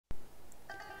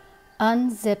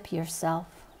Unzip yourself.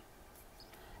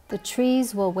 The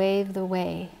trees will wave the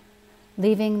way,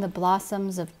 leaving the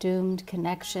blossoms of doomed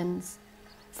connections,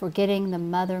 forgetting the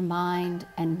mother mind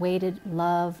and weighted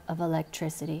love of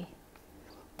electricity.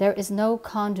 There is no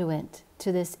conduit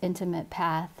to this intimate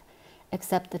path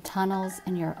except the tunnels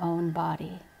in your own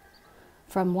body.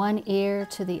 From one ear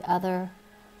to the other,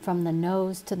 from the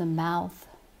nose to the mouth,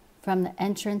 from the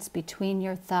entrance between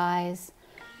your thighs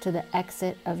to the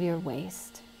exit of your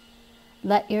waist.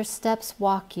 Let your steps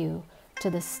walk you to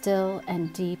the still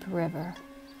and deep river.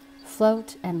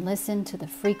 Float and listen to the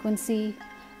frequency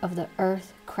of the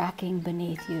earth cracking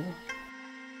beneath you.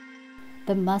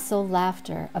 The muscle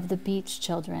laughter of the beach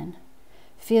children.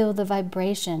 Feel the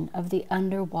vibration of the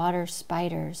underwater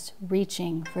spiders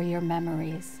reaching for your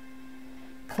memories.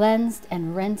 Cleansed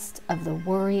and rinsed of the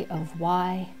worry of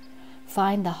why,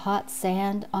 find the hot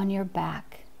sand on your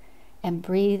back and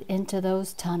breathe into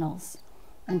those tunnels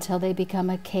until they become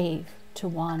a cave to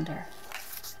wander.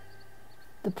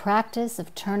 The practice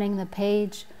of turning the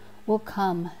page will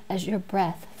come as your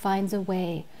breath finds a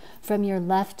way from your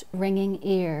left ringing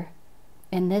ear.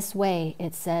 In this way,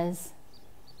 it says,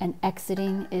 and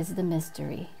exiting is the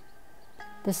mystery.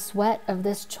 The sweat of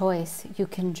this choice you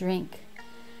can drink.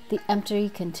 The empty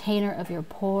container of your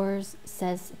pores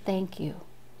says thank you.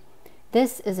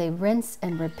 This is a rinse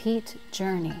and repeat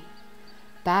journey.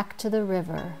 Back to the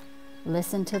river,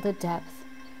 listen to the depth,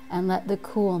 and let the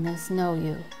coolness know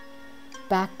you.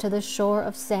 Back to the shore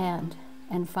of sand,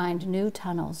 and find new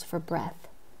tunnels for breath.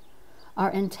 Our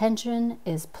intention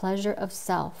is pleasure of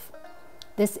self.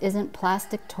 This isn't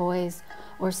plastic toys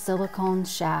or silicone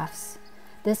shafts.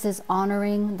 This is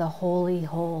honoring the holy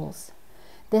holes.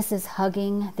 This is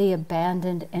hugging the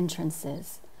abandoned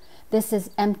entrances. This is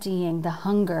emptying the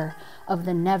hunger of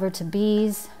the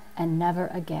never-to-bes and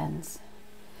never-agains.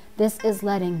 This is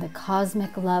letting the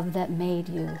cosmic love that made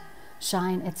you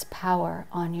shine its power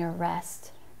on your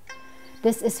rest.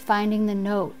 This is finding the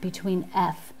note between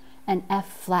F and F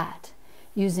flat,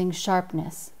 using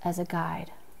sharpness as a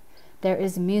guide. There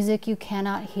is music you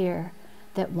cannot hear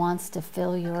that wants to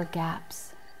fill your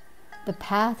gaps. The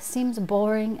path seems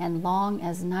boring and long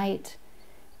as night.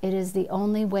 It is the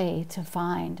only way to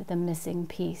find the missing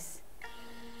piece.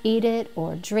 Eat it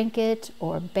or drink it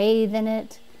or bathe in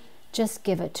it. Just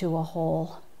give it to a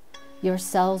hole. Your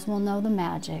cells will know the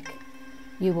magic.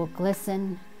 You will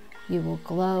glisten. You will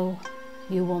glow.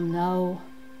 You will know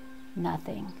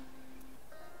nothing.